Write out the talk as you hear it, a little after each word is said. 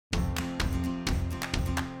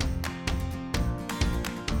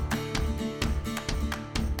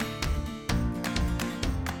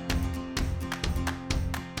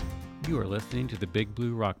You are listening to the Big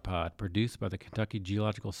Blue Rock Pod, produced by the Kentucky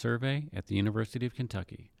Geological Survey at the University of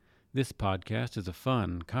Kentucky. This podcast is a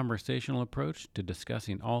fun, conversational approach to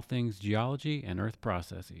discussing all things geology and earth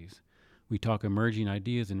processes. We talk emerging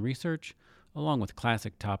ideas in research, along with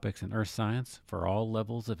classic topics in earth science for all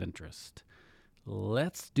levels of interest.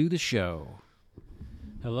 Let's do the show.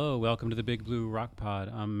 Hello, welcome to the Big Blue Rock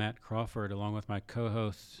Pod. I'm Matt Crawford, along with my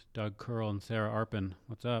co-hosts Doug Curl and Sarah Arpin.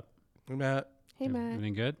 What's up? Hey, Matt. Hey, Matt.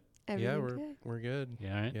 Everything good? We're good.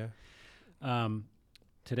 Yeah, right? Yeah.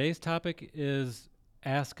 Today's topic is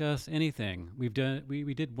Ask Us Anything. We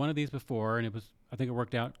did one of these before, and I think it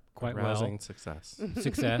worked out quite Rousing well.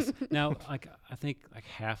 success. Now, I think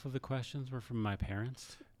half of the questions were from my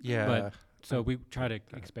parents. Yeah. But so we try to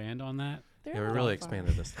expand on that. We really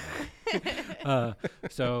expanded this time.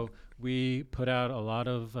 So we put out a lot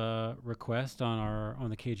of requests on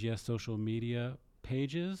the KGS social media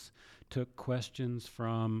pages. Took questions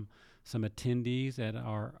from some attendees at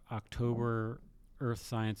our October Earth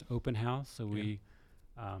Science Open House. So we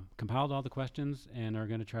compiled all the questions and are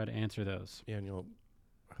going to try to answer those. Yeah, and you'll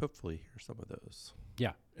hopefully hear some of those.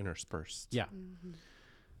 Yeah. Interspersed. Yeah.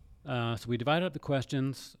 So we divided up the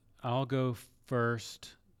questions. I'll go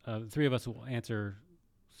first. The three of us will answer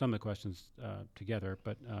some of the questions together,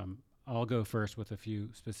 but I'll go first with a few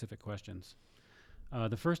specific questions.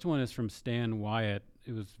 The first one is from Stan Wyatt.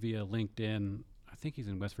 It was via LinkedIn. I think he's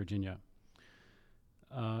in West Virginia.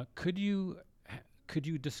 Could you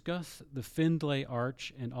discuss the Findlay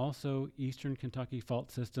Arch and also Eastern Kentucky fault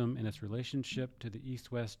system and its relationship to the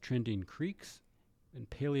east-west trending creeks and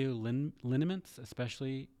paleolineaments,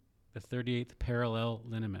 especially the 38th parallel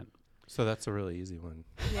lineament? So that's a really easy one.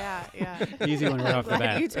 Yeah. Easy one right off the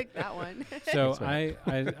bat. You took that one. So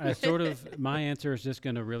I sort of, my answer is just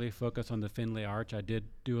going to really focus on the Findlay Arch. I did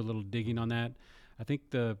do a little digging on that. I think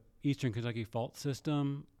the Eastern Kentucky fault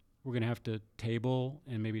system, we're going to have to table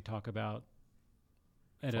and maybe talk about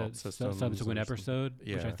at Fault a systems subsequent or episode,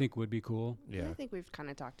 which I Yeah. think would be cool. Yeah. I think we've kind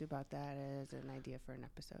of talked about that as an idea for an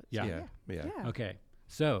episode. Yeah. Yeah. Okay.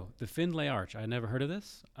 So the Findlay Arch, I never heard of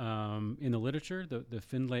this. In the literature, the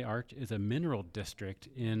Findlay Arch is a mineral district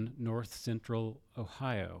in north central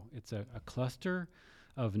Ohio. It's a cluster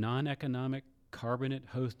of non-economic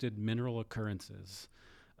carbonate-hosted mineral occurrences.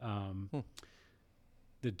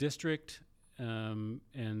 The district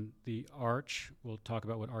and the arch, we'll talk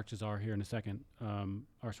about what arches are here in a second,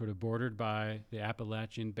 are sort of bordered by the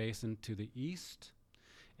Appalachian Basin to the east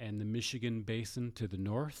and the Michigan Basin to the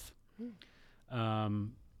north.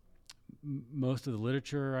 Most of the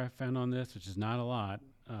literature I found on this, which is not a lot,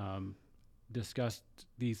 discussed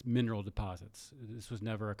these mineral deposits. This was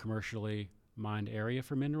never a commercially mined area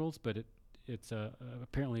for minerals, but it's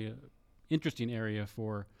apparently an interesting area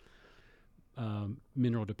for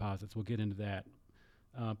mineral deposits. We'll get into that.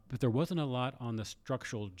 But there wasn't a lot on the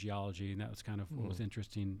structural geology, and that was kind of what was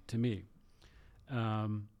interesting to me.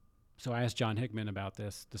 So I asked John Hickman about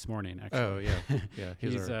this morning, actually. Oh, yeah. Yeah.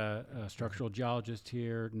 He's a structural geologist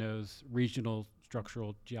here, knows regional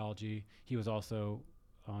structural geology. He was also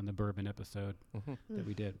on the Bourbon episode that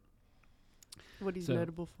we did. What he's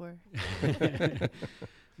notable for.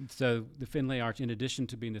 So the Findlay Arch, in addition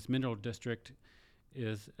to being this mineral district,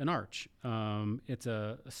 is an arch. It's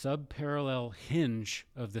a sub-parallel hinge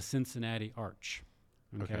of the Cincinnati Arch.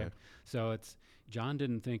 Okay. So John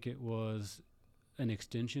didn't think it was an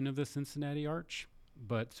extension of the Cincinnati Arch,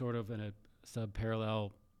 but sort of in a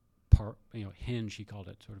sub-parallel hinge, he called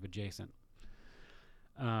it, sort of adjacent.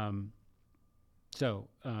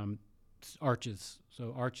 Arches.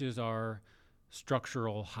 So arches are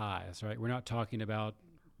structural highs, right? We're not talking about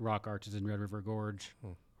rock arches in Red River Gorge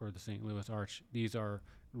or the St. Louis Arch. These are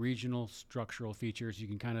regional structural features. You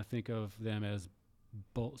can kind of think of them as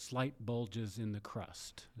slight bulges in the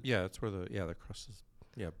crust. Yeah, that's where the crust is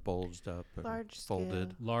bulged up and Large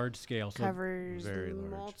folded. scale. Large scale. So Covers very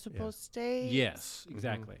large, multiple states. yes,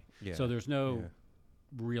 exactly. Yeah. So there's no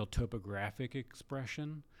real topographic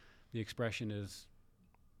expression. The expression is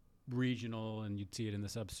regional, and you'd see it in the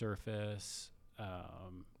subsurface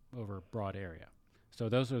over a broad area. So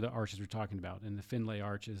those are the arches we're talking about. And the Findlay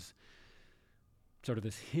Arch is sort of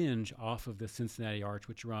this hinge off of the Cincinnati Arch,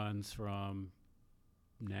 which runs from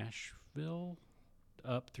Nashville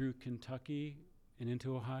up through Kentucky and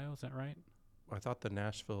into Ohio. Is that right? I thought the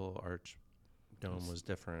Nashville Arch dome was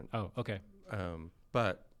different. Oh, okay.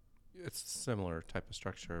 But it's a similar type of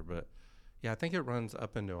structure. But yeah, I think it runs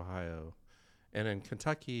up into Ohio. And in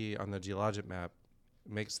Kentucky, on the geologic map,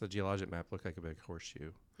 it makes the geologic map look like a big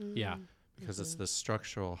horseshoe. Yeah. Because it's the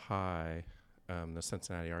structural high, the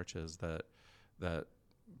Cincinnati Arches that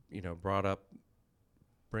brought up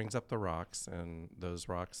brings up the rocks, and those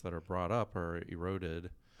rocks that are brought up are eroded,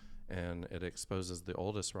 and it exposes the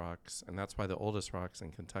oldest rocks, and that's why the oldest rocks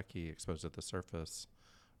in Kentucky exposed at the surface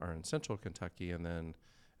are in central Kentucky, and then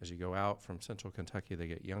as you go out from central Kentucky, they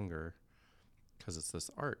get younger because it's this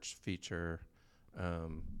arch feature.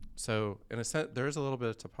 So in a sense, there is a little bit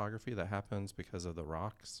of topography that happens because of the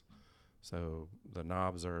rocks. So the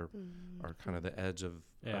knobs are kind of the edge of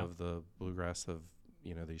the bluegrass of,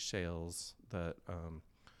 these shales that a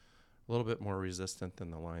little bit more resistant than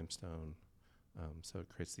the limestone. So it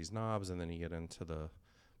creates these knobs, and then you get into the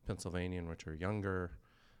Pennsylvanian, which are younger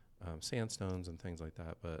sandstones and things like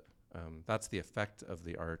that. But that's the effect of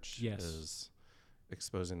the arch, is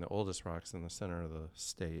exposing the oldest rocks in the center of the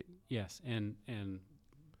state. Yes, and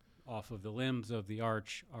off of the limbs of the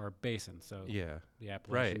arch are basins. So the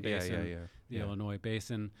Appalachian Basin, the Illinois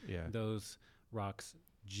Basin, those rocks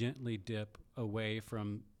gently dip away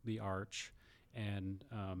from the arch and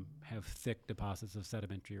have thick deposits of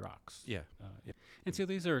sedimentary rocks. And so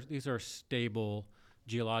these are stable,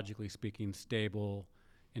 geologically speaking, stable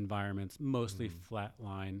environments, mostly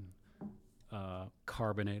flatline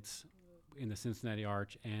carbonates in the Cincinnati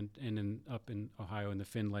Arch and up in Ohio in the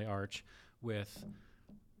Findlay Arch, with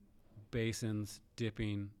basins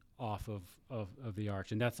dipping off of the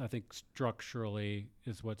arch. And that's, I think, structurally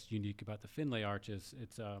is what's unique about the Findlay Arch. Is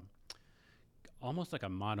it's almost like a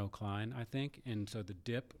monocline, I think. And so the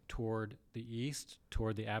dip toward the east,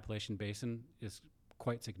 toward the Appalachian Basin, is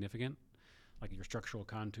quite significant. Like your structural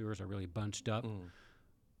contours are really bunched up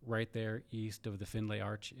right there east of the Findlay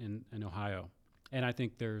Arch in Ohio. And I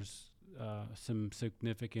think there's some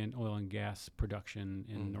significant oil and gas production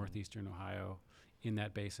in northeastern Ohio in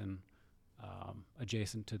that basin,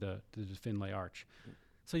 adjacent to the Findlay Arch.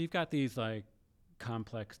 So you've got these like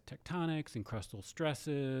complex tectonics and crustal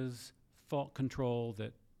stresses, fault control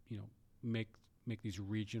that make these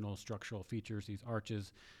regional structural features, these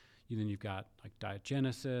arches. Then you've got like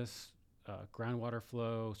diagenesis, groundwater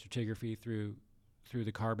flow, stratigraphy through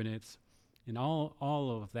the carbonates, and all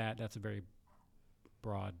of that. That's a very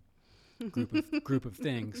broad group of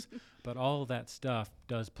things, but all of that stuff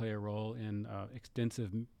does play a role in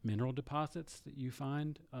extensive mineral deposits that you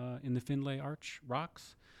find in the Findlay Arch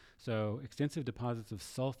rocks. So extensive deposits of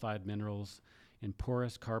sulfide minerals in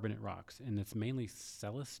porous carbonate rocks, and it's mainly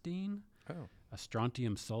celestine, a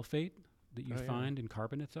strontium sulfate that you find in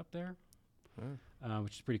carbonates up there,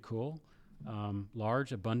 which is pretty cool.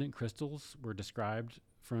 Large, abundant crystals were described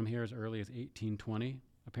from here as early as 1820.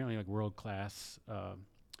 Apparently, like world-class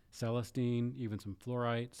celestine, even some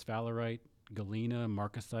fluorite, sphalerite, galena,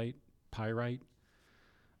 marcasite, pyrite,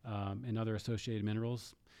 and other associated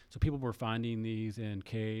minerals. So people were finding these in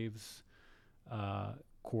caves,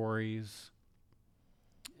 quarries,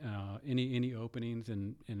 any openings,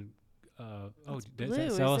 and it's is blue, that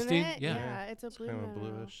isn't celestine? it? Yeah. It's a blue Kind of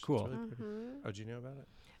mineral. bluish. Cool. It's really pretty. Oh, did you know about it?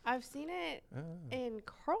 I've seen it in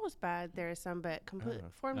Carlsbad. There's some, but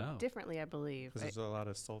formed differently, I believe. Because there's a lot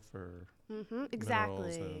of sulfur.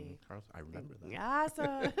 Exactly. I remember that. Yeah.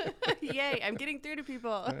 So, yay! I'm getting through to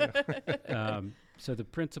people. So the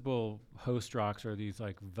principal host rocks are these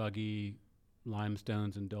like vuggy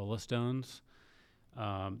limestones and dolostones.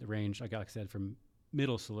 The range, like I said, from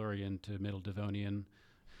Middle Silurian to Middle Devonian.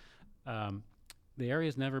 The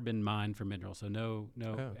area's never been mined for minerals, so no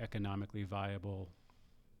economically viable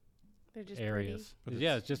They're just areas. Pretty.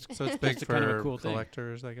 Yeah, it's just So it's big it's for kind of a cool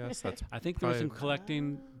collectors, I guess. That's I think there was some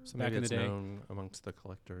collecting so back maybe in the it's day. known amongst the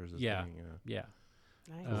collectors. As Yeah. being, Yeah.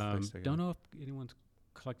 Nice. place to go. Don't know if anyone's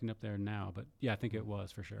collecting up there now, but yeah, I think it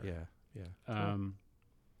was for sure. Yeah.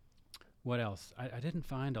 What else? I didn't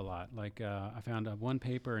find a lot. Like I found one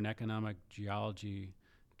paper in Economic Geology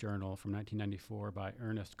Journal from 1994 by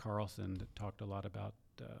Ernest Carlson that talked a lot about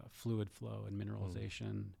fluid flow and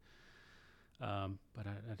mineralization. But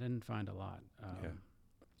I didn't find a lot.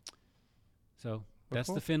 So that's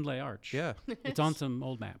cool. the Findlay Arch. Yeah. It's on some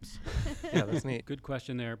old maps. Yeah, that's neat. Good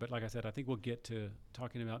question there. But like I said, I think we'll get to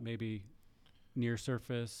talking about maybe near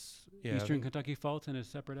surface Eastern Kentucky faults in a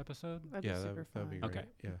separate episode. That'd be super that'd be fun. great. Okay.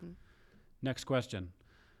 Yeah. Next question.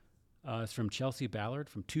 It's from Chelsea Ballard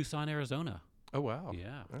from Tucson, Arizona. Oh, wow.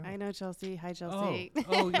 Yeah. Oh. I know Chelsea. Hi, Chelsea.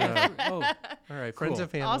 Yeah. All right. Friends Cool. and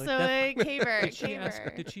family. Also a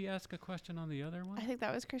caver. Did she ask a question on the other one? I think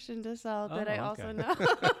that was Christian DeSalle that Oh, I also okay. know.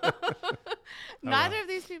 Neither wow. of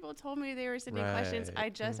these people told me they were sending questions. I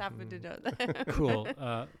just happened to know that. Cool.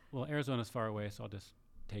 Well, Arizona's far away, so I'll just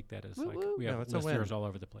take that as like Woo-woo. we No, have it's a listeners win. all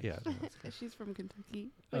over the place. Yeah. no, that's good. She's from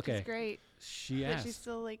Kentucky, which Okay. is great. She But asked, she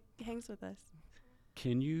still hangs with us.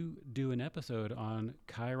 can you do an episode on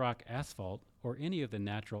Kyrock asphalt or any of the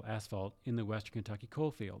natural asphalt in the Western Kentucky coal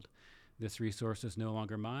field? This resource is no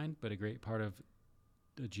longer mined, but a great part of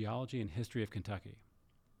the geology and history of Kentucky.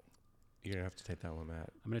 You're gonna have to take that one,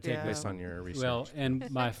 Matt. I'm going to take Yeah. Based on your research. Well, and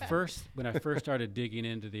when I first started digging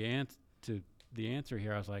into the answer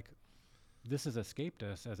here, I was like, this has escaped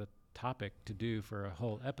us as a topic to do for a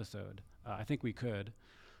whole episode. I think we could.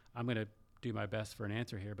 I'm going to do my best for an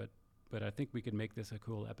answer here, but I think we could make this a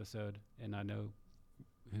cool episode, and I know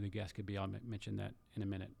who the guest could be. I'll mention that in a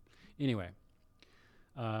minute. Anyway,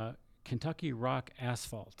 Kentucky rock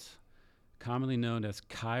asphalt, commonly known as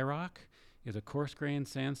Kyrock, is a coarse-grained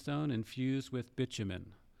sandstone infused with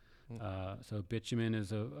bitumen. So bitumen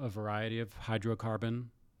is a variety of hydrocarbon,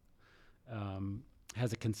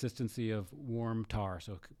 has a consistency of warm tar.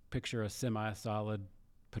 So picture a semi-solid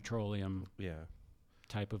petroleum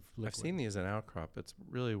type of liquid. I've seen these in outcrop. It's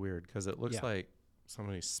really weird because it looks like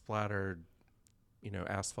somebody splattered,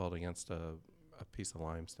 asphalt against a piece of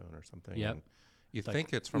limestone or something. Yep. And you Like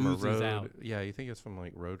think it's from a road. out. Yeah, you think it's from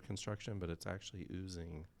like road construction, but it's actually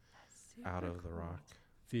oozing out of the rock.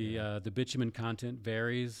 The bitumen content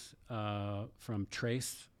varies from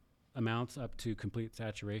trace amounts up to complete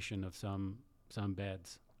saturation of some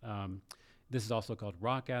beds. This is also called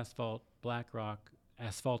rock asphalt, black rock,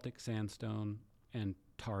 asphaltic sandstone, and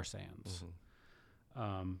tar sands.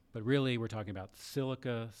 But really, we're talking about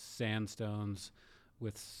silica sandstones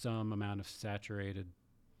with some amount of saturated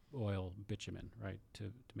oil bitumen, right,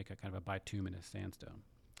 to make a kind of a bituminous sandstone.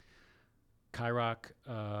 Kyrock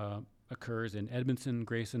occurs in Edmondson,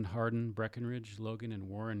 Grayson, Hardin, Breckenridge, Logan, and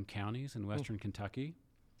Warren counties in western Kentucky.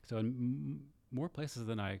 So in more places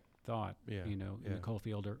than I thought, in the coal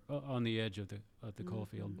field or on the edge of the coal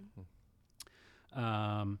field.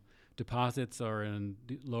 Deposits are in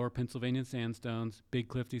lower Pennsylvania sandstones, Big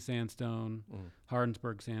Clifty sandstone,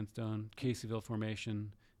 Hardinsburg sandstone, Caseyville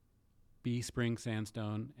Formation, Bee Spring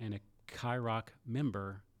sandstone, and a Kyrock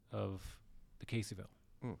member of the Caseyville.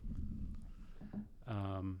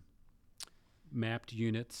 Mapped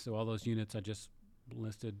units, so all those units I just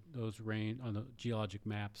listed, those range on the geologic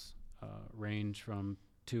maps, range from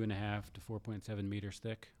 2.5 to 4.7 meters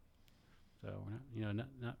thick. So we're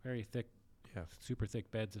not very thick, super thick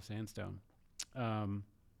beds of sandstone.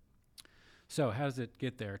 So how does it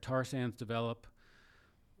get there? Tar sands develop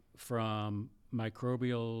from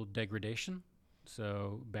microbial degradation,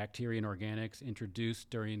 so bacteria and organics introduced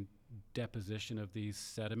during deposition of these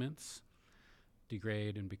sediments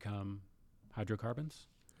degrade and become hydrocarbons.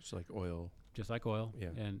 Just like oil. Just like oil. Yeah.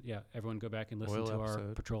 And everyone go back and listen Oil to our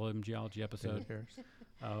episode. petroleum geology episode. Who cares?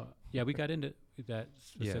 We got into that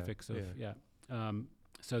specifics of.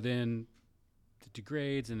 So then it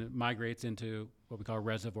degrades and it migrates into what we call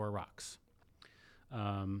reservoir rocks.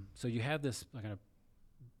 So you have this kind of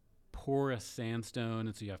porous sandstone,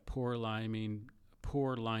 and so you have pore lining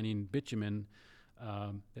bitumen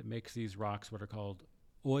that makes these rocks what are called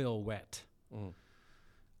oil wet.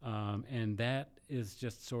 And that is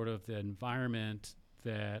just sort of the environment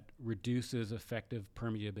that reduces effective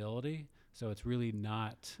permeability. So it's really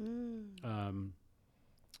not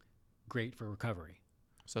great for recovery.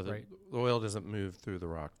 So the oil doesn't move through the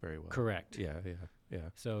rock very well. Correct. Yeah.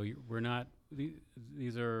 So we're not,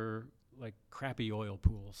 these are like crappy oil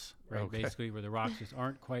pools, right? Okay. Basically where the rocks just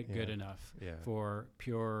aren't quite good enough for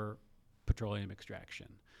pure petroleum extraction.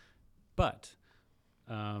 But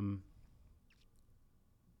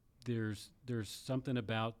there's something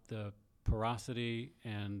about the porosity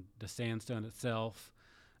and the sandstone itself.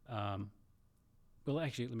 Well,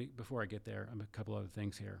 actually, before I get there, a couple other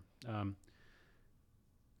things here.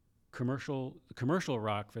 Commercial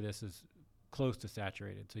rock for this is close to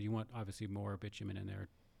saturated, so you want obviously more bitumen in there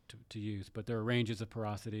to use. But there are ranges of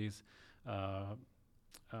porosities,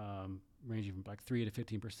 ranging from like 3 to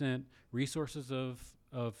 15%. Resources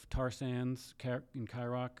of tar sands in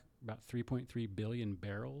Kyrock, about 3.3 billion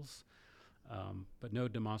barrels, but no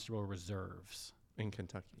demonstrable reserves. In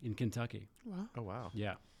Kentucky. In Kentucky. Wow. Oh, wow.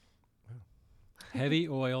 Yeah. Heavy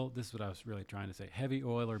oil, this is what I was really trying to say. Heavy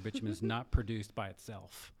oil or bitumen is not produced by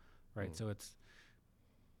itself, right? So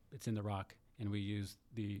it's in the rock, and we use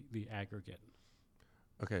the aggregate.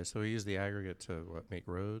 Okay, so we use the aggregate to make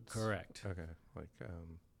roads? Correct. Okay, like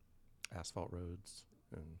asphalt roads.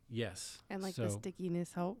 Yes. And the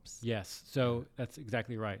stickiness helps. Yes. So that's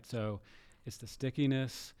exactly right. So it's the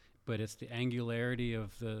stickiness, but it's the angularity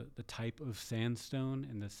of the type of sandstone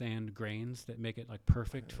and the sand grains that make it like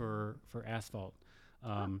perfect for asphalt.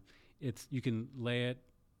 You can lay it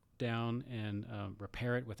down and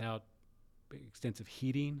repair it without extensive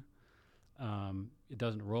heating. It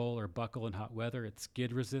doesn't roll or buckle in hot weather. It's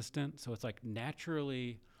skid resistant, so it's like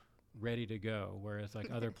naturally ready to go, whereas like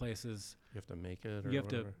other places, You have to make it, or you have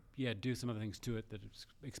whatever. to do some other things to it that it's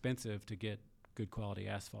expensive to get good quality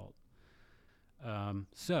asphalt.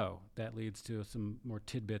 So that leads to some more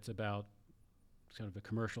tidbits about sort of the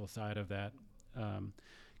commercial side of that.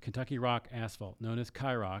 Kentucky rock asphalt, known as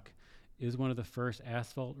Kyrock, is one of the first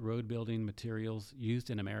asphalt road building materials used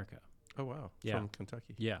in America. Oh wow! Yeah. From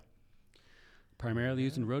Kentucky. Yeah. Primarily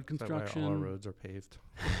used in road Is that construction. why all roads are paved?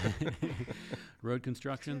 Road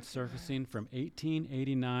construction surfacing from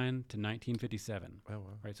 1889 to 1957. Oh wow!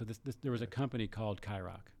 Right. So there was a company called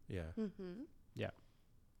Kyrock. Yeah.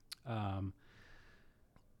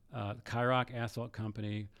 Kyrock Asphalt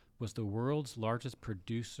Company was the world's largest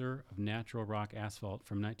producer of natural rock asphalt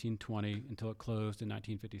from 1920 until it closed in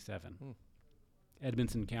 1957.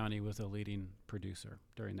 Edmonson County was a leading producer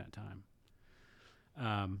during that time.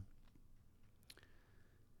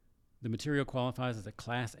 The material qualifies as a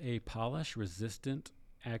Class A polish resistant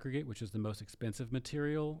aggregate, which is the most expensive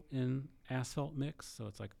material in asphalt mix. So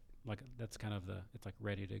it's like that's kind of it's like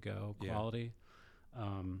ready to go quality.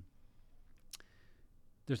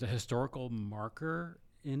 There's a historical marker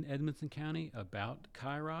in Edmonson County about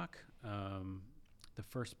Kyrock. The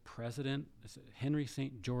first president, Henry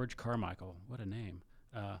St. George Carmichael, what a name,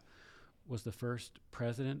 was the first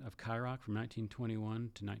president of Kyrock from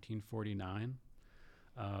 1921 to 1949.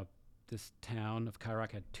 This town of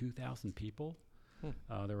Kyrock had 2,000 people.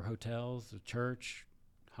 There were hotels, a church,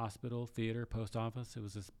 hospital, theater, post office. It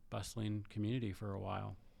was this bustling community for a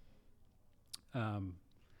while.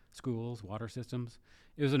 Schools, water systems.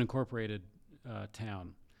 It was an incorporated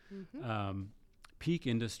town. Peak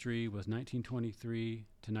industry was 1923 to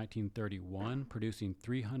 1931, producing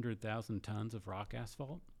 300,000 tons of rock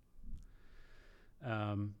asphalt.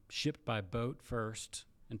 Shipped by boat first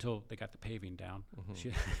until they got the paving down.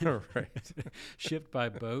 Right. Shipped by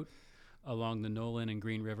boat along the Nolan and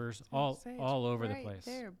Green Rivers, all over the place.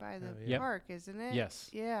 There by the yeah. park, isn't it? Yes.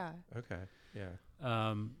 Yeah. Okay.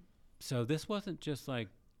 Yeah. So this wasn't just like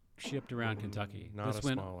shipped around Kentucky. Not a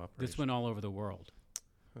small operation. This went all over the world,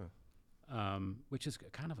 Huh. which is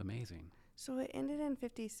kind of amazing. So it ended in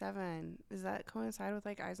 57. Does that coincide with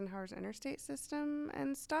like Eisenhower's interstate system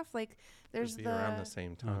and stuff? Like there's It'd be around the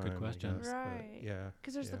same time. good question. I guess, Right. Yeah.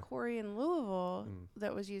 Because there's the yeah. quarry in Louisville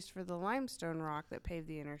that was used for the limestone rock that paved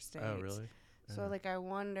the interstate. Oh, really? So like I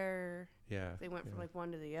wonder Yeah. if they went from like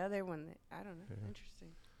one to the other when I don't know. Yeah. Interesting.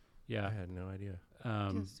 Yeah. I had no idea.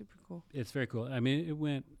 Yeah, super cool. It's very cool. I mean, it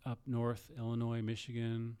went up north, Illinois,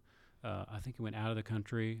 Michigan. I think it went out of the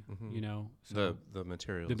country, you know. So The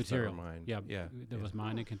materials. the material. That were mined. Yeah. Yeah. That was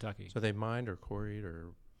mined in Kentucky. So they mined or quarried, or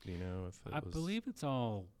do you know if it I was believe it's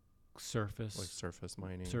all surface. like surface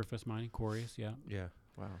mining? Surface mining, quarries, yeah. Yeah.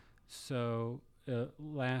 Wow. So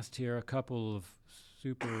last here, a couple of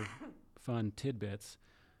super fun tidbits.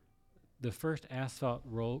 The first asphalt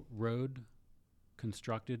road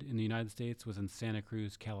constructed in the United States was in Santa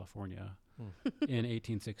Cruz, California in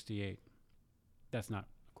 1868. That's not,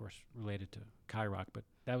 of course, related to Kyrock, but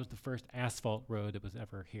that was the first asphalt road that was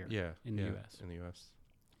ever here in the U.S. In the U.S.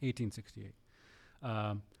 1868.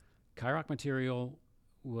 Kyrock material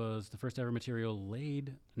was the first ever material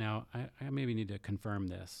laid. Now, I maybe need to confirm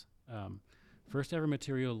this. First ever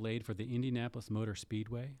material laid for the Indianapolis Motor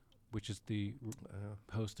Speedway, which is the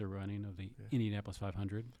host they're running of the Indianapolis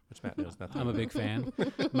 500. Which Matt knows nothing. I'm a big fan.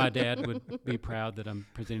 My dad would be proud that I'm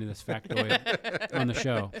presenting this factoid on the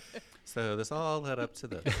show. So this all led up to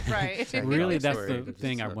this. Right. Really, that's the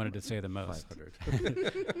thing I wanted to say the most.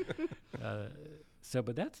 500.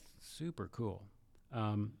 But that's super cool.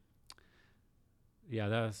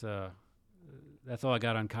 That's all I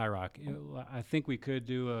got on Kyrock. I think we could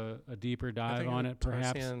do a deeper dive on it,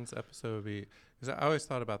 perhaps. Tar sands episode would be, because I always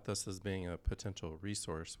thought about this as being a potential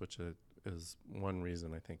resource, which is one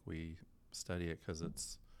reason I think we study it, because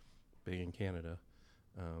it's big in Canada.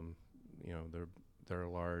 You know, there are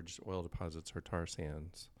large oil deposits or tar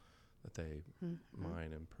sands that they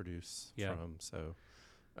mine and produce from. So,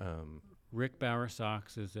 Rick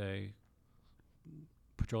Bowersox is a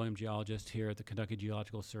petroleum geologist here at the Kentucky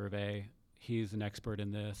Geological Survey. He's an expert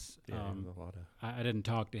in this. a lot of. I didn't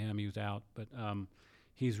talk to him; he was out, but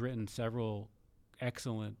he's written several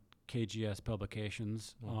excellent KGS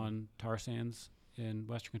publications on tar sands in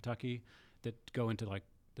Western Kentucky that go into like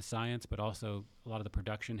the science, but also a lot of the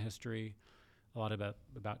production history, a lot about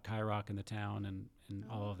Kyrock in the town and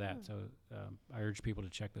all of that. So I urge people to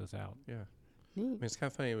check those out. Yeah. I mean, it's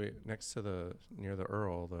kind of funny. Next to near the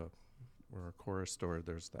Earl, where our core is stored,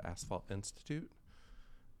 there's the Asphalt Institute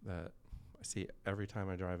that I see every time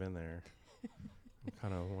I drive in there. I'm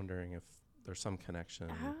kind of wondering if there's some connection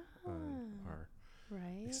on our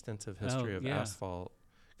extensive history of asphalt.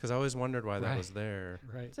 Because I always wondered why that Right. was there.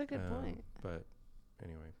 Right. It's a good point. But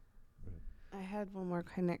anyway, I had one more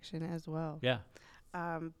connection as well. Yeah.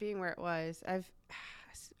 Being where it was,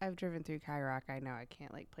 I've driven through Kyrock. I know I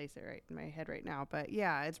can't like place it right in my head right now, but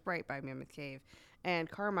yeah, it's right by Mammoth Cave. And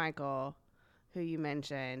Carmichael, who you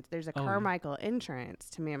mentioned, there's a Oh, yeah. Carmichael entrance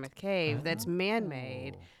to Mammoth Cave that's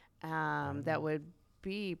man-made. Oh. That would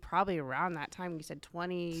be probably around that time. You said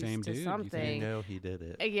 20s Same to dude, you think? something. you know he did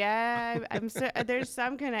it. Yeah, I'm so, there's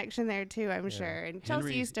some connection there too, I'm Yeah. sure. And Chelsea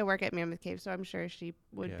Henry- used to work at Mammoth Cave, so I'm sure she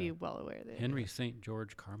would be Yeah. well aware of it. Henry St.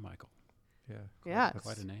 George Carmichael. Yeah. Yeah. That's-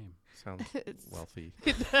 Quite a name. Sounds It's- wealthy.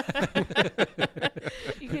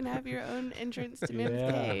 You can have your own entrance to Yeah.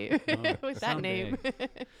 Mammoth Cave Well, with that name. someday.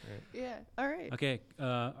 Yeah. All right. Okay.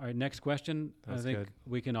 All right. Next question. That's I think good.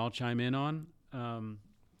 we can all chime in on.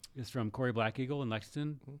 Is from Corey Black Eagle in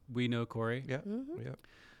Lexington. Mhm. We know Corey. Yep. Mhm. Yep.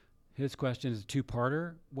 His question is a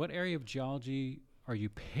two-parter. What area of geology are you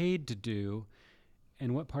paid to do,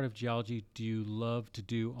 and what part of geology do you love to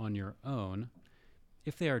do on your own?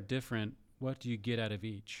 If they are different, what do you get out of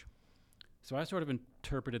each? So I sort of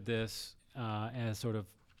interpreted this as sort of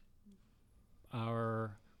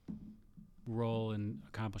our role in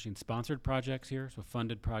accomplishing sponsored projects here, so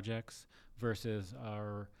funded projects, versus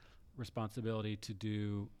our responsibility to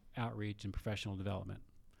do outreach and professional development.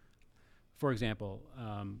 For example,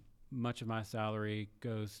 much of my salary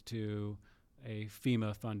goes to a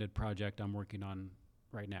FEMA-funded project I'm working on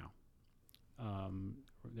right now.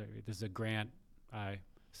 This is a grant I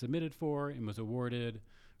submitted for and was awarded,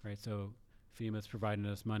 right? So FEMA's providing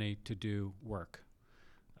us money to do work.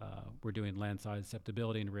 We're doing landslide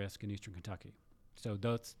susceptibility and risk in Eastern Kentucky. So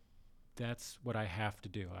that's what I have to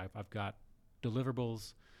do. I've got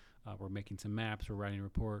deliverables. We're making some maps. We're writing a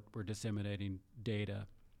report. We're disseminating data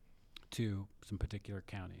to some particular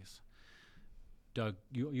counties. Doug,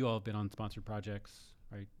 you all have been on sponsored projects,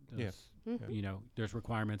 right? Yeah. Mhm. You know, there's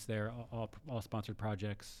requirements there. All sponsored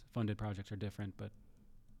projects, funded projects are different, but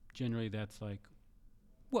generally that's like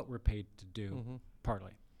what we're paid to do, Mm-hmm.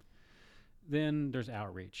 partly. Then there's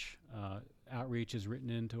outreach. Outreach is written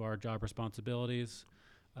into our job responsibilities.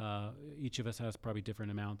 Each of us has probably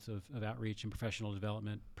different amounts of outreach and professional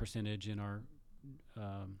development percentage in our,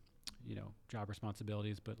 job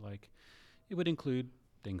responsibilities. But like, it would include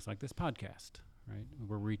things like this podcast, right?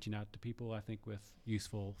 We're reaching out to people, I think, with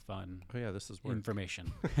useful, fun Oh yeah, this is work.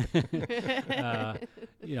 information.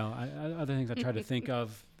 Other things I try to think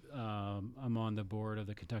of. I'm on the board of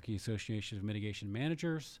the Kentucky Association of Mitigation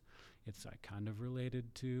Managers. It's kind of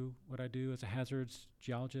related to what I do as a hazards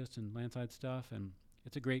geologist and landside stuff, and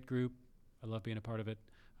it's a great group. I love being a part of it.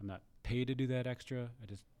 I'm not paid to do that extra. I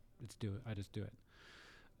just do it.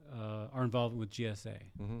 Our involvement with GSA,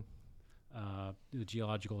 Mm-hmm. the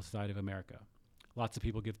Geological Society of America. Lots of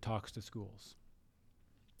people give talks to schools.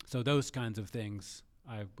 So those kinds of things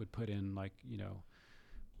I would put in,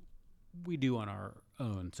 we do on our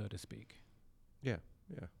own, so to speak. Yeah.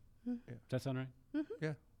 Does that sound right?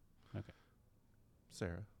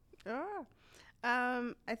 Sarah.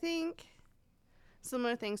 I think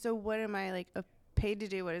similar thing. So what am I paid to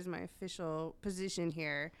do? What is my official position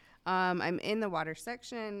here? I'm in the water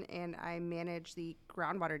section and I manage the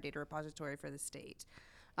groundwater data repository for the state.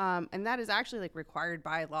 And that is actually required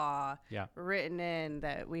by law, Yeah. written in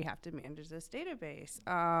that we have to manage this database.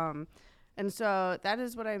 And so that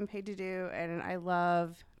is what I'm paid to do. And I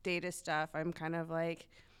love data stuff. I'm kind of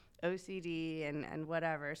OCD and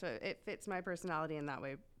whatever. So it fits my personality in that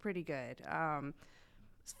way pretty good.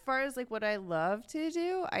 As far as what I love to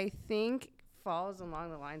do, I think falls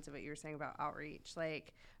along the lines of what you were saying about outreach.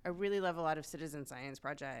 I really love a lot of citizen science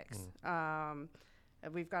projects.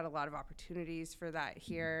 We've got a lot of opportunities for that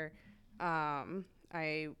here.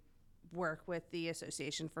 I work with the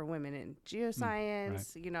Association for Women in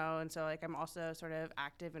Geoscience, and so I'm also sort of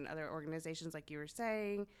active in other organizations like you were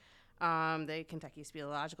saying. The Kentucky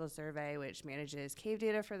Speleological Survey, which manages cave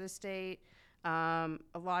data for the state. A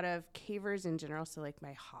lot of cavers in general. So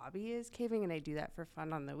my hobby is caving and I do that for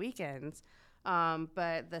fun on the weekends.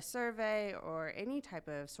 But the survey or any type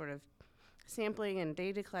of sort of sampling and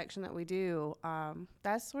data collection that we do,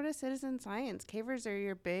 that's sort of citizen science. Cavers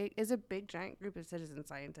are a big giant group of citizen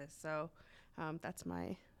scientists. So that's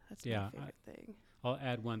my favorite thing. I'll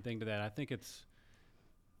add one thing to that. I think it's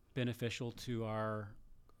beneficial to our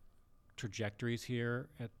trajectories here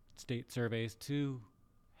at state surveys to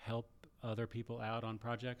help other people out on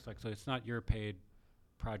projects. So it's not your paid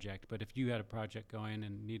project, but if you had a project going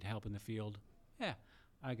and need help in the field,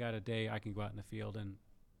 I got a day I can go out in the field and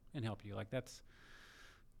help you. That's,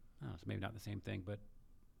 it's maybe not the same thing, but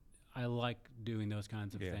I like doing those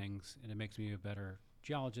kinds of things, and it makes me a better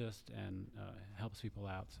geologist and helps people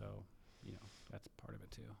out. So, that's part of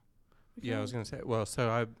it too. Yeah, I was going to say, well,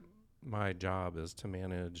 my job is to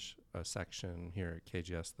manage a section here at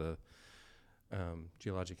KGS, the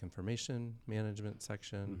Geologic Information Management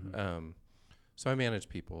section. Mhm. So I manage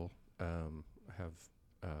people. I have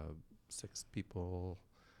 6 people,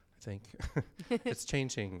 I think. It's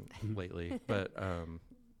changing lately, but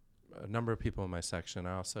a number of people in my section.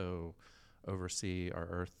 I also oversee our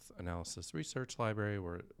Earth Analysis Research Library,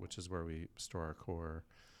 which is where we store our core.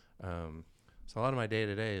 So a lot of my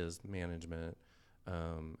day-to-day is management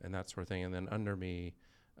and that sort of thing. And then under me,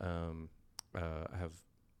 I have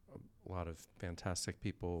a lot of fantastic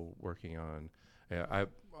people working on. I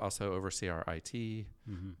also oversee our IT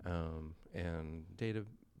and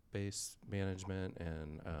database management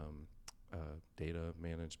and data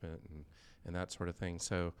management and that sort of thing.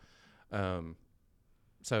 So,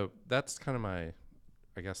 so that's kind of my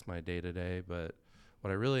day-to-day. But what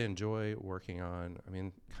I really enjoy working on, I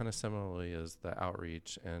mean, kind of similarly, is the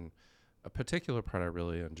outreach. And a particular part I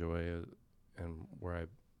really enjoy and where I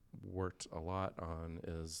worked a lot on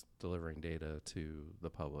is delivering data to the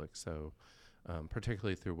public. So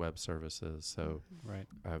particularly through web services. So Right.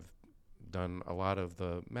 I've done a lot of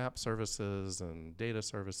the map services and data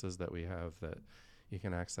services that we have that you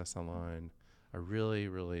can access online. I really,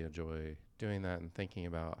 really enjoy doing that and thinking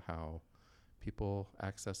about how people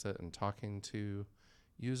access it and talking to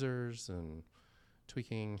users and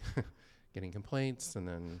tweaking, getting complaints and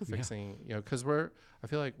then fixing, because I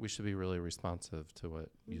feel like we should be really responsive to what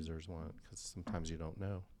users want, because sometimes you don't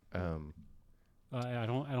know. I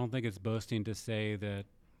don't think it's boasting to say that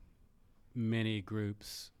many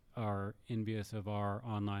groups are envious of our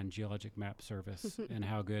online geologic map service and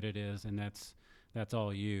how good it is, and that's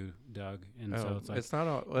all you, Doug. And so it's like, it's not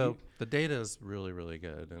all. Well, the data is really, really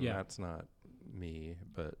good, and Yeah. that's not me,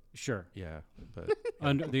 but sure, yeah, but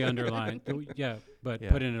the underlying, but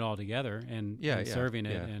Yeah. putting it all together and Yeah, serving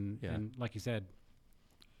it, yeah, and yeah. and like you said,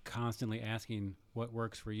 constantly asking what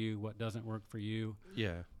works for you, what doesn't work for you,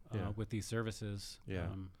 yeah. with these services. Yeah.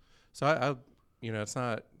 So I it's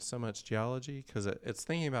not so much geology, because it's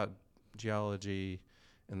thinking about geology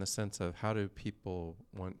in the sense of how do people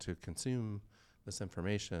want to consume this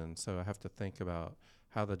information. So I have to think about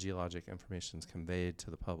how the geologic information is conveyed to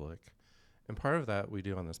the public. And part of that we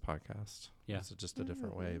do on this podcast. Yeah. It's just a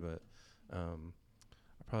different way, but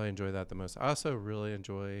I probably enjoy that the most. I also really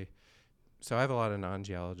enjoy, so I have a lot of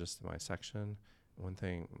non-geologists in my section. One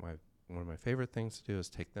of my favorite things to do is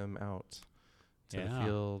take them out to the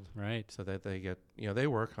field, right? so that they get, they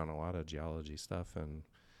work on a lot of geology stuff, and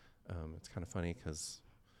it's kind of funny because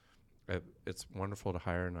it's wonderful to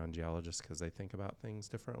hire non-geologists because they think about things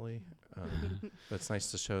differently. But it's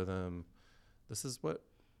nice to show them this is what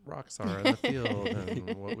rocks are in the field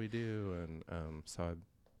and what we do, and so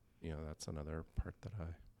that's another part that I.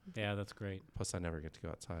 Yeah, that's great. Plus, I never get to go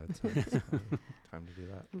outside, so it's time to do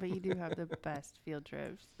that. But you do have the best field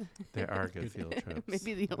trips. They are good field trips.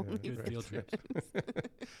 Maybe the only Good field trips.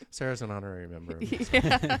 Sarah's an honorary member of this.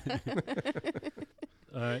 Yeah.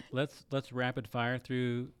 All right, let's rapid fire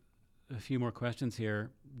through a few more questions here.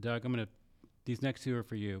 Doug, these next 2 are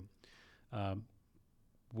for you.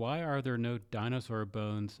 Why are there no dinosaur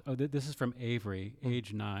bones? Oh, this is from Avery,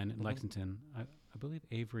 age 9 in Lexington. I believe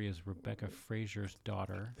Avery is Rebecca Frazier's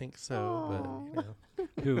daughter. I think so, but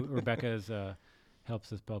Who Rebecca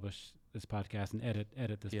helps us publish this podcast and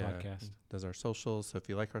edit this podcast. Does our socials. So if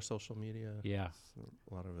you like our social media, Yeah,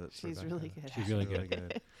 a lot of it. She's really good. she's really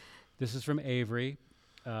good. This is from Avery.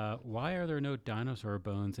 Why are there no dinosaur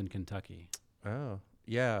bones in Kentucky? Oh,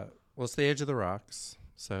 yeah. Well, it's the age of the rocks.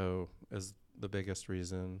 So is the biggest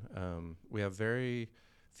reason. We have very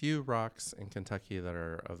few rocks in Kentucky that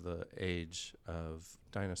are of the age of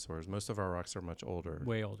dinosaurs. Most of our rocks are much older.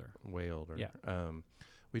 Way older. Way older. Yeah.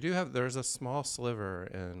 We do have, there's a small sliver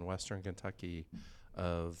in western Kentucky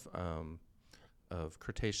of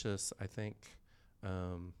Cretaceous, I think,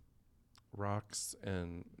 rocks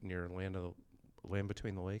and near land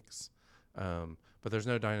between the lakes. But there's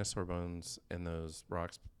no dinosaur bones in those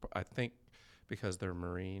rocks. I think because they're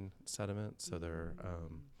marine sediment, so they're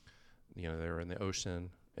they're in the ocean,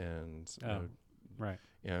 and right.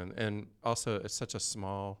 and also it's such a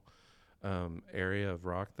small area of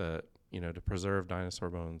rock that to preserve dinosaur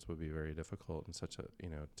bones would be very difficult, and such a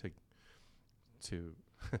to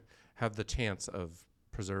have the chance of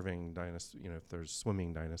preserving if there's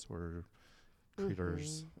swimming dinosaur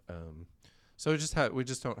critters. So we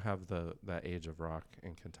just don't have that age of rock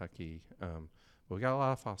in Kentucky. But we got a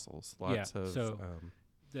lot of fossils, lots of. So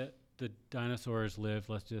the dinosaurs lived,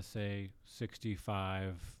 let's just say,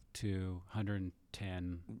 65 to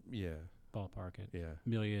 110. Yeah. ballpark it, Yeah.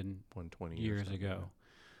 million 120 years ago.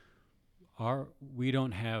 We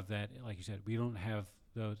don't have that, like you said, we don't have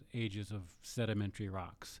those ages of sedimentary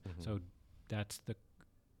rocks. Mhm. So that's the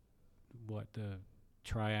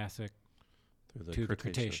Triassic Through to the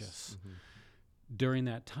Cretaceous. Mhm. During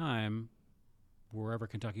that time, wherever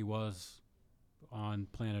Kentucky was on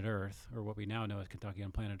planet Earth, or what we now know as Kentucky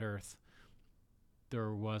on planet Earth,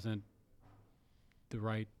 there wasn't the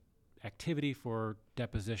right activity for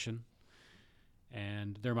deposition,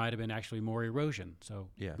 and there might have been actually more erosion. So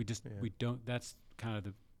Yeah. we don't. That's kind of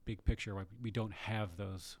the big picture. Why we don't have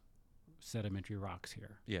those sedimentary rocks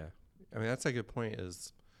here. Yeah. I mean, that's a good point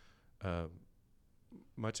is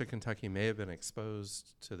much of Kentucky may have been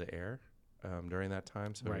exposed to the air during that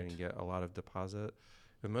time, so we Right. didn't get a lot of deposit.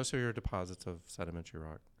 And most of your deposits of sedimentary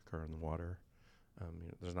rock occur in the water.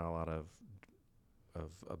 There's not a lot of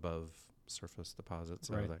above surface deposits,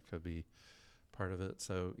 so Right. that could be part of it.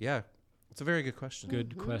 So, yeah, it's a very good question.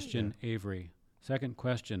 Good question, Avery. Second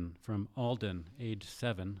question from Alden, age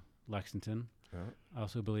 7, Lexington. I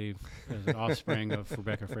also believe as an offspring of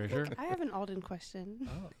Rebecca Fraser. I have an Alden question.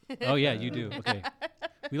 Oh, yeah, you do. Okay.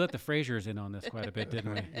 We let the Frasers in on this quite a bit,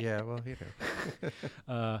 didn't we? Yeah, well,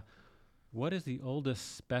 What is the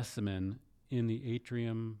oldest specimen in the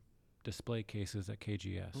atrium display cases at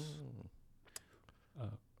KGS?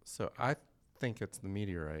 So I think it's the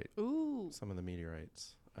meteorite. Ooh. Some of the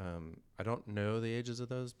meteorites. I don't know the ages of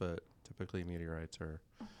those, but typically meteorites are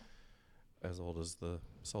as old as the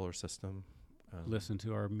solar system. Listen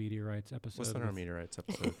to our meteorites episode. Listen to our meteorites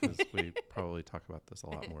episode because we probably talk about this a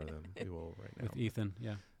lot more than we will right now. With Ethan,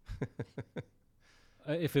 yeah.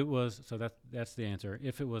 If it was, so that's the answer.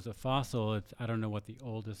 If it was a fossil, I don't know what the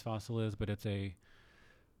oldest fossil is, but it's a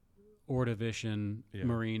Ordovician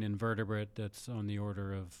marine invertebrate that's on the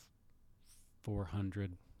order of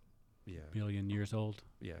 400 million years old.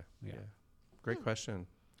 Yeah. Great question.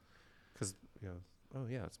 Because,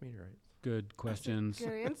 it's meteorite. Good questions.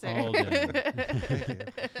 Good answer. Alden.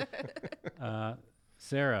 Thank you.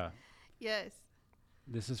 Sarah, Yes.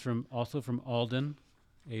 this is also from Alden,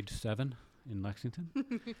 age 7 in Lexington.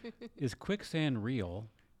 Is quicksand real?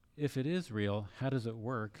 If it is real, how does it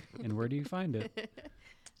work and where do you find it?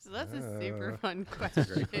 So that's a super fun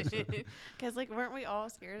question. Because, weren't we all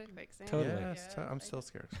scared of quicksand? Totally. Yeah, I'm still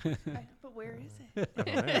scared. But where is it? I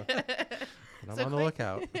don't know. But I'm on the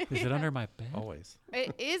lookout. Is it under my bed? Always.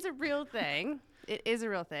 It is a real thing. It is a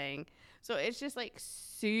real thing. So it's just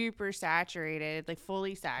super saturated,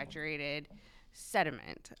 fully saturated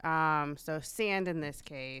sediment. So sand in this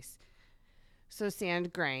case. So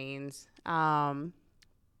sand grains.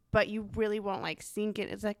 But you really won't sink it.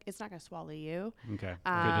 It's not gonna swallow you. Okay. Good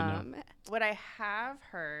to know. What I have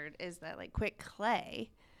heard is that quick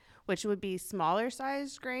clay, which would be smaller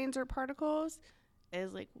sized grains or particles,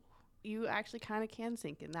 is you actually kind of can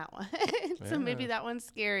sink in that one. So maybe that one's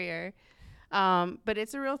scarier. But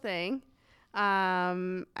it's a real thing.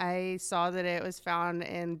 I saw that it was found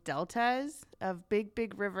in deltas of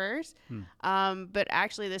big rivers. But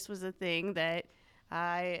actually this was a thing that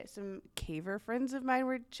some caver friends of mine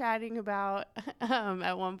were chatting about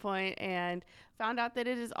at one point and found out that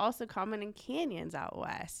it is also common in canyons out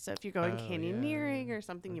west. So if you're going canyoneering or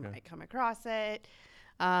something, you might come across it.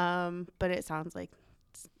 But it sounds like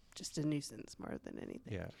it's just a nuisance more than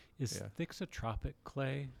anything. Yeah. Is thixotropic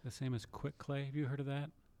clay the same as quick clay? Have you heard of that?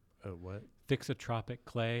 What? Thixotropic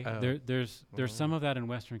clay. Oh. There's some of that in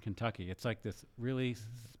western Kentucky. It's like this really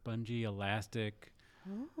spongy, elastic,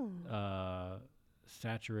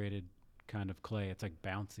 saturated kind of clay. It's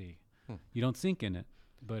bouncy. You don't sink in it,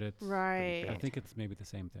 but it's right. I think it's maybe the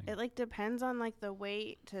same thing. It depends on the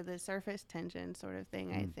weight to the surface tension sort of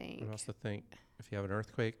thing. I think. I also think if you have an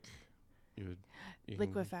earthquake, you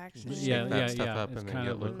liquefaction. Can Yeah, that stuff up it's and then kind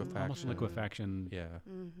get of liquefaction. almost liquefaction type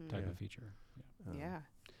Yeah. of feature. Yeah.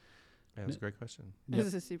 Yeah, that's a great question. This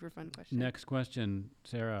is a super fun question. Next question,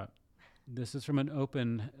 Sarah. This is from an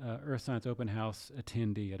open Earth Science Open House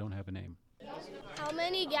attendee. I don't have a name. How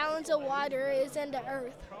many gallons of water is in the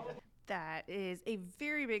earth? That is a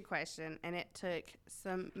very big question, and it took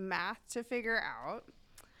some math to figure out.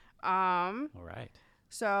 All right.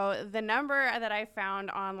 So the number that I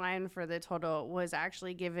found online for the total was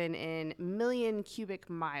actually given in million cubic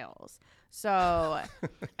miles. So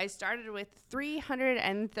I started with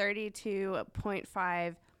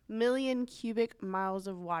 332.5 million cubic miles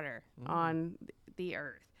of water on the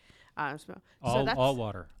earth. All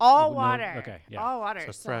water. All No- water. okay, yeah. All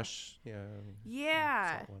water. So fresh,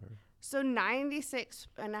 Yeah. salt water. So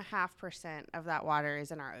 96.5% of that water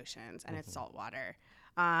is in our oceans, and it's salt water.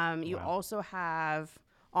 You Wow. also have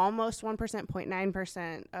almost 1%,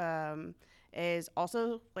 0.9% is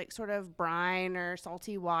also like sort of brine or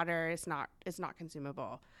salty water. It's not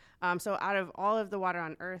consumable. So out of all of the water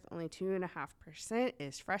on Earth, only 2.5%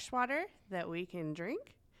 is fresh water that we can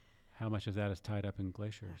drink. How much of that is tied up in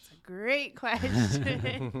glaciers? That's a great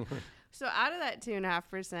question. So out of that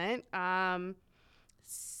 2.5%,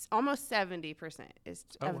 almost 70%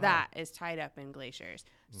 that is tied up in glaciers.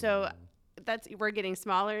 So we're getting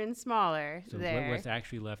smaller and smaller So there. what's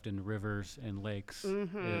actually left in rivers and lakes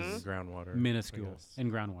Mm-hmm. is Groundwater. minuscule in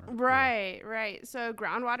groundwater. Right. So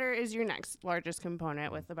groundwater is your next largest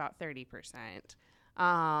component with about 30%.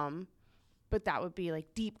 But that would be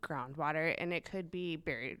like deep groundwater, and it could be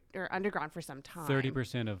buried or underground for some time.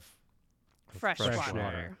 30% of fresh fresh water.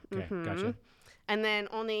 water. Okay, Mhm. gotcha. And then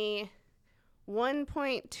only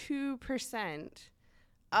 1.2%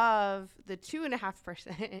 of the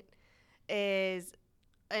 2.5% is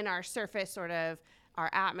in our surface, sort of our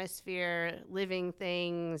atmosphere, living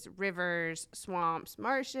things, rivers, swamps,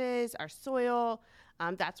 marshes, our soil.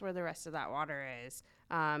 That's where the rest of that water is.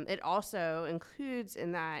 It also includes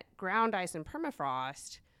in that ground ice and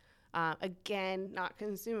permafrost. Again, not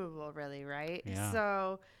consumable really, right? Yeah.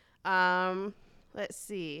 So let's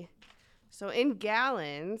see. So in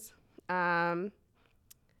gallons, that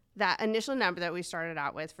initial number that we started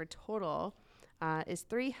out with for total is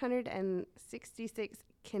 366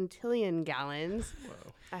 quintillion gallons. Whoa.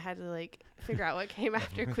 I had to like figure out what came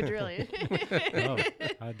after quadrillion. Oh,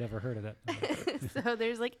 I'd never heard of that. So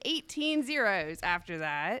there's like 18 zeros after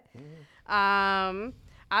that.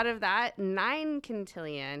 Out of that, 9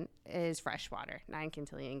 quintillion is fresh water, 9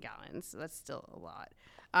 quintillion gallons. So that's still a lot.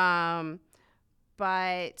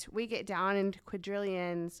 But we get down into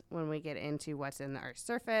quadrillions when we get into what's in the Earth's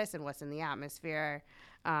surface and what's in the atmosphere,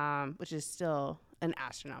 which is still an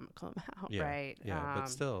astronomical amount, right? Yeah, but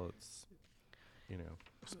still, it's, a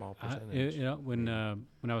small percentage. When I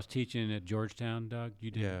was teaching at Georgetown, Doug,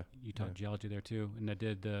 you taught Yeah. geology there too, and I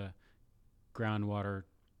did the groundwater,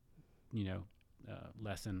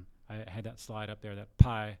 lesson. I had that slide up there, that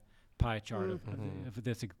pie chart of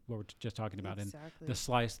this, what we're just talking about, Exactly. and the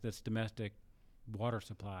slice that's domestic water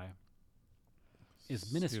supply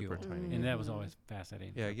is minuscule, Super tiny. and that was always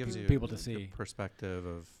fascinating. Yeah, it for gives you people to a see. perspective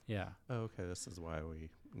of, Yeah, okay, this is why we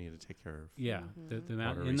need to take care of yeah. The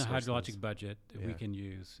amount Water in the resources. hydrologic budget that we Yeah. can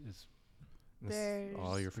use is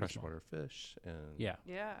all your Pretty small. freshwater fish and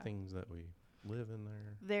yeah. things that we live in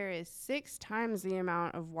there. There is 6 times the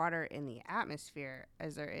amount of water in the atmosphere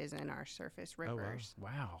as there is in our surface Oh, wow. rivers.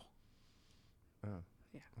 Wow. Oh,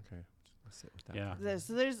 Yeah. okay. Let's sit with that. Yeah. for a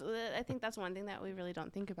So there's, I think that's one thing that we really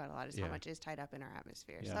don't think about a lot is how Yeah. much is tied up in our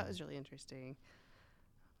atmosphere. So Yeah. that was really interesting.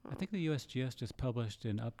 I think the USGS just published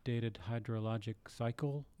an updated hydrologic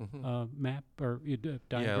cycle Mhm. map or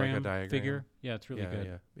diagram. figure. Yeah, it's really yeah,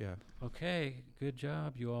 good. Yeah. Okay, good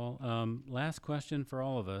job, you all. Last question for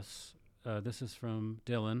all of us. This is from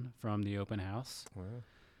Dylan from the Open House. Wow.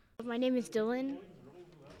 My name is Dylan.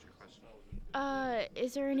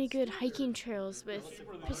 Is there any good hiking trails with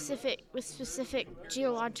specific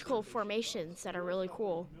geological formations that are really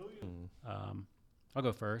cool? I'll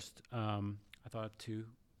go first. I thought of 2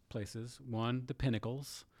 places. One, the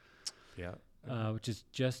Pinnacles, Yeah. which is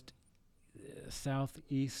just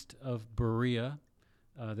southeast of Berea.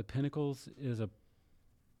 The Pinnacles is a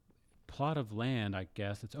plot of land, I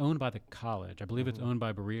guess. It's owned by the college. I believe it's owned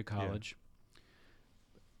by Berea College.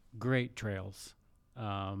 Great trails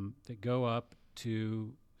that go up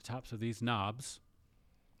to the tops of these knobs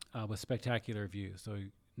with spectacular views. So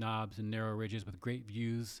knobs and narrow ridges with great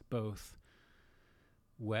views, both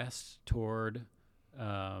west toward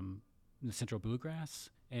the central bluegrass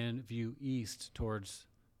and view east towards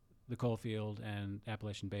the coalfield and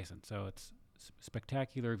Appalachian Basin. So it's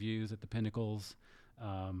spectacular views at the Pinnacles,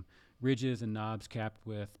 ridges and knobs capped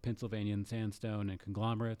with Pennsylvanian sandstone and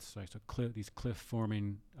conglomerates. So these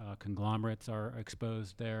cliff-forming conglomerates are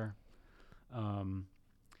exposed there.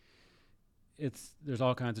 There's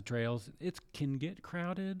all kinds of trails. It can get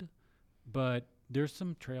crowded, but there's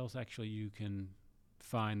some trails actually you can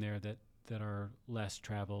find there that are less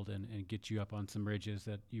traveled and get you up on some ridges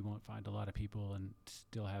that you won't find a lot of people and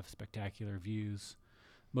still have spectacular views.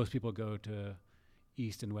 Most people go to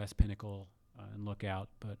East and West Pinnacle and look out,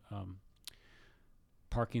 but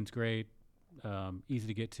parking's great, easy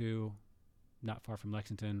to get to, not far from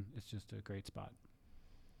Lexington. It's just a great spot.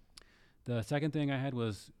 The second thing I had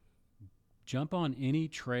was jump on any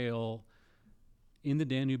trail in the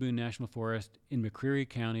Danube National Forest in McCreary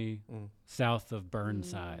County, south of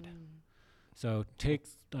Burnside. So take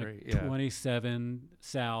That's like great, yeah. 27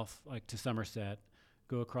 south, like to Somerset,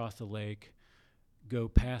 go across the lake, go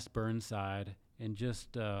past Burnside, and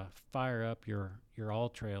just fire up your All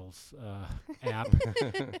Trails app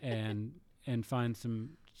and find some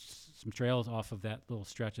trails off of that little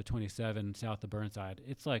stretch of 27 south of Burnside.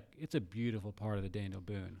 It's a beautiful part of the Daniel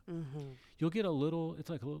Boone. Mm-hmm. You'll get it's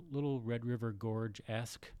like a little Red River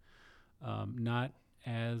Gorge-esque, not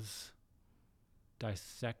as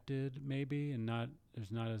dissected maybe, and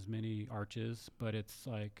there's not as many arches, but it's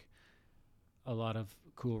like a lot of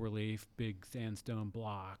cool relief, big sandstone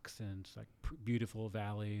blocks, and it's like beautiful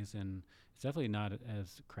valleys, and it's definitely not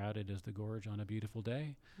as crowded as the gorge on a beautiful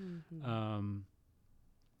day. Mm-hmm.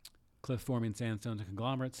 Cliff forming sandstones and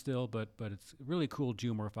conglomerates still, but it's really cool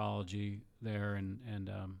geomorphology there, and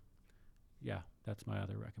yeah, that's my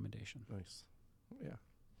other recommendation. Nice.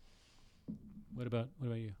 Yeah. What about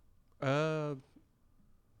you?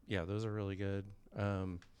 Yeah, those are really good.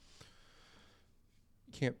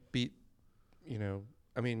 Can't beat,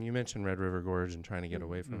 I mean, you mentioned Red River Gorge and trying to get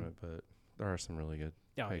away from it, but there are some really good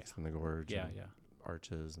hikes in the gorge. Yeah, and yeah.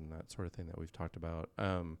 arches and that sort of thing that we've talked about.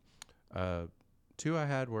 Two I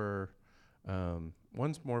had were,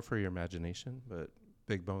 one's more for your imagination, but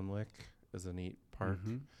Big Bone Lick is a neat park.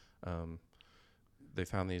 Mm-hmm. They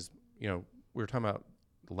found these, we were talking about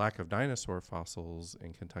the lack of dinosaur fossils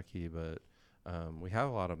in Kentucky, but we have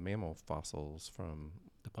a lot of mammal fossils from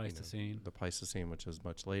The Pleistocene. the Pleistocene, which is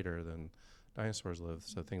much later than dinosaurs lived.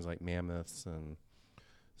 So things like mammoths and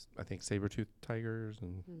I think saber-toothed tigers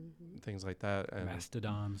and things like that. And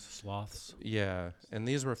Mastodons, sloths. yeah, and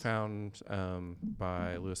these were found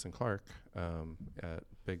by Lewis and Clark at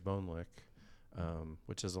Big Bone Lick,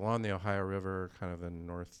 which is along the Ohio River, kind of in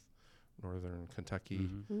northern Kentucky.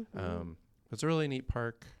 Mm-hmm. It's a really neat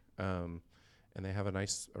park, and they have a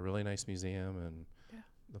really nice museum and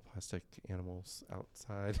the plastic animals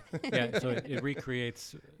outside. Yeah, so it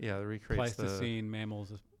recreates Yeah, it recreates Pleistocene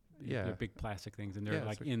mammals. Yeah. They're big plastic things, and they're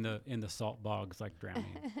like in the salt bogs, like drowning.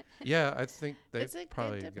 Yeah, I think they It's a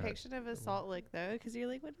probably good got depiction of a salt lick, though, because you're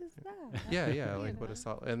like, what is that? yeah, like what a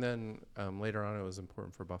salt. And then later on, it was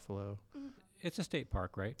important for buffalo. It's a state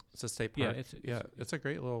park, right? It's a state Yeah, park. it's It's a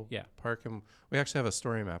great little Yeah. park, and we actually have a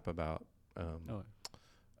story map about Oh.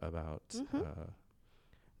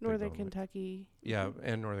 Northern Bone Lick. Kentucky. Yeah,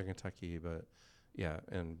 and Northern Kentucky, but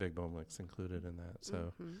and Big Bone Lick's included in that.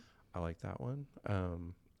 So I like that one.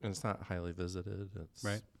 And it's not highly visited. It's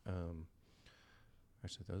Right.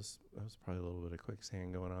 Actually, that was probably a little bit of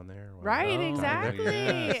quicksand going on there. Right, Oh, exactly.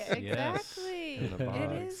 yes, Exactly. yes. In the It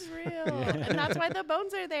bogs. is real. And that's why the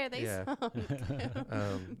bones are there. They Yeah. sunk.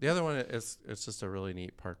 The other one is it's just a really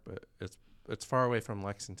neat park, but it's far away from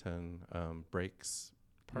Lexington. Breaks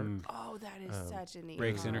Park. Oh, that is such a neat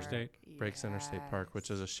Breaks park. Interstate? Breaks Interstate Park, which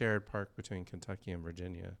is a shared park between Kentucky and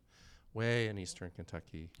Virginia, way in eastern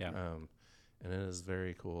Kentucky. Yeah. And it is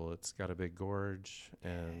very cool. It's got a big gorge,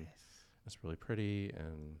 and it's really pretty,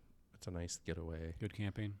 and it's a nice getaway. Good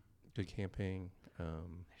camping. Good camping.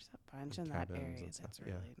 There's a bunch in that cabins area and stuff. that's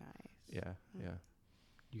really nice. Yeah.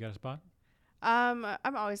 You got a spot?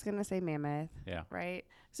 I'm always going to say Mammoth. Yeah. Right.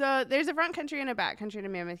 So there's a front country and a back country to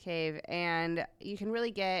Mammoth Cave, and you can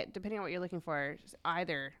really get, depending on what you're looking for,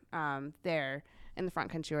 either there in the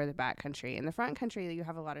front country or the back country. In the front country, you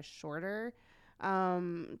have a lot of shorter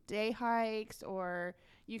day hikes, or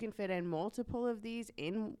you can fit in multiple of these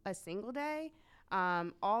in a single day.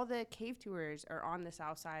 All the cave tours are on the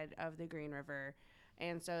south side of the Green River,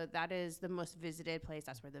 and so that is the most visited place.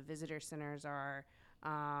 That's where the visitor centers are.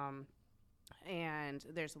 And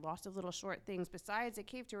there's lots of little short things besides a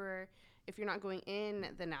cave tour. If you're not going in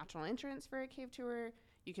the natural entrance for a cave tour,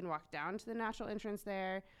 you can walk down to the natural entrance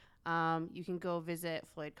there. You can go visit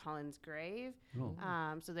Floyd Collins' grave. Oh.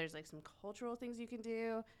 So there's like some cultural things you can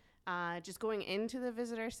do. Just going into the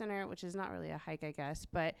visitor center, which is not really a hike, I guess,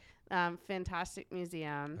 but fantastic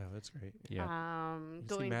museum. Oh, that's great. Yeah.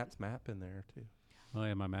 You see Matt's map in there too. Oh,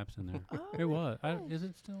 yeah, my map's in there. Oh, It was. nice. Is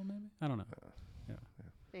it still maybe? I don't know.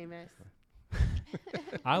 Famous.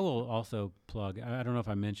 I will also plug, I don't know if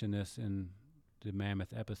I mentioned this in the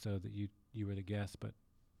Mammoth episode that you were the guest, but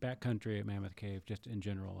backcountry at Mammoth Cave, just in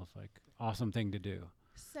general, is like awesome thing to do.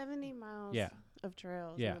 70 miles Yeah. of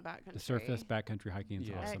trails Yeah. in the backcountry. The surface backcountry hiking is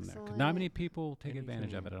Yeah. awesome there. 'Cause not many Excellent. people take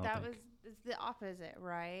advantage of it, I don't That think. it's the opposite,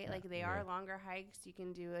 right? Yeah. Like they Yeah. are longer hikes. You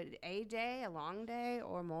can do it a day, a long day,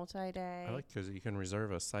 or multi-day. I like because you can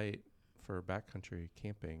reserve a site for backcountry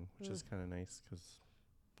camping, which is kind of nice because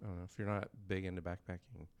I don't know if you're not big into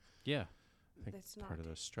backpacking. Yeah. I think It's part of not.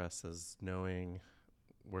 the stress is knowing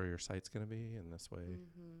where your site's going to be, and this way,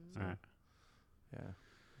 All right. yeah,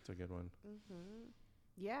 it's a good one.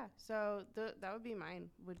 Yeah, so that would be mine.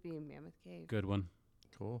 Would be Mammoth Cave. Good one.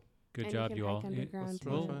 Cool. Good And you job, can you hike all. underground, It's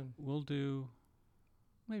really we'll, fun. we'll do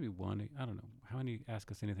maybe one. I don't know. How many ask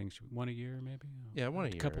us anything? One a year, maybe? Yeah, one a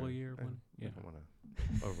year. Couple a year. I One. Yeah. don't want to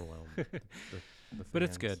overwhelm the But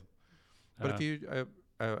it's fans. good. But if you,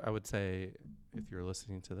 I would say, if you're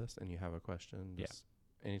listening to this and you have a question, just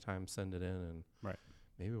anytime send it in, and Right.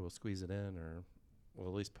 maybe we'll squeeze it in, or we'll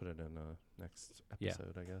at least put it in next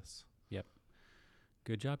episode, I guess.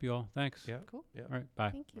 Good job, you all. Thanks. Yeah. Cool. Yeah. All right. Bye.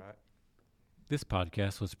 Thank you. Right. This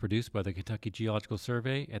podcast was produced by the Kentucky Geological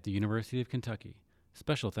Survey at the University of Kentucky.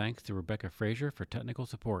 Special thanks to Rebecca Frazier for technical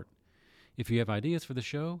support. If you have ideas for the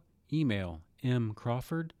show, email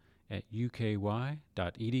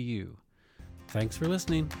mcrawford@uky.edu. Thanks for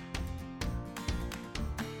listening.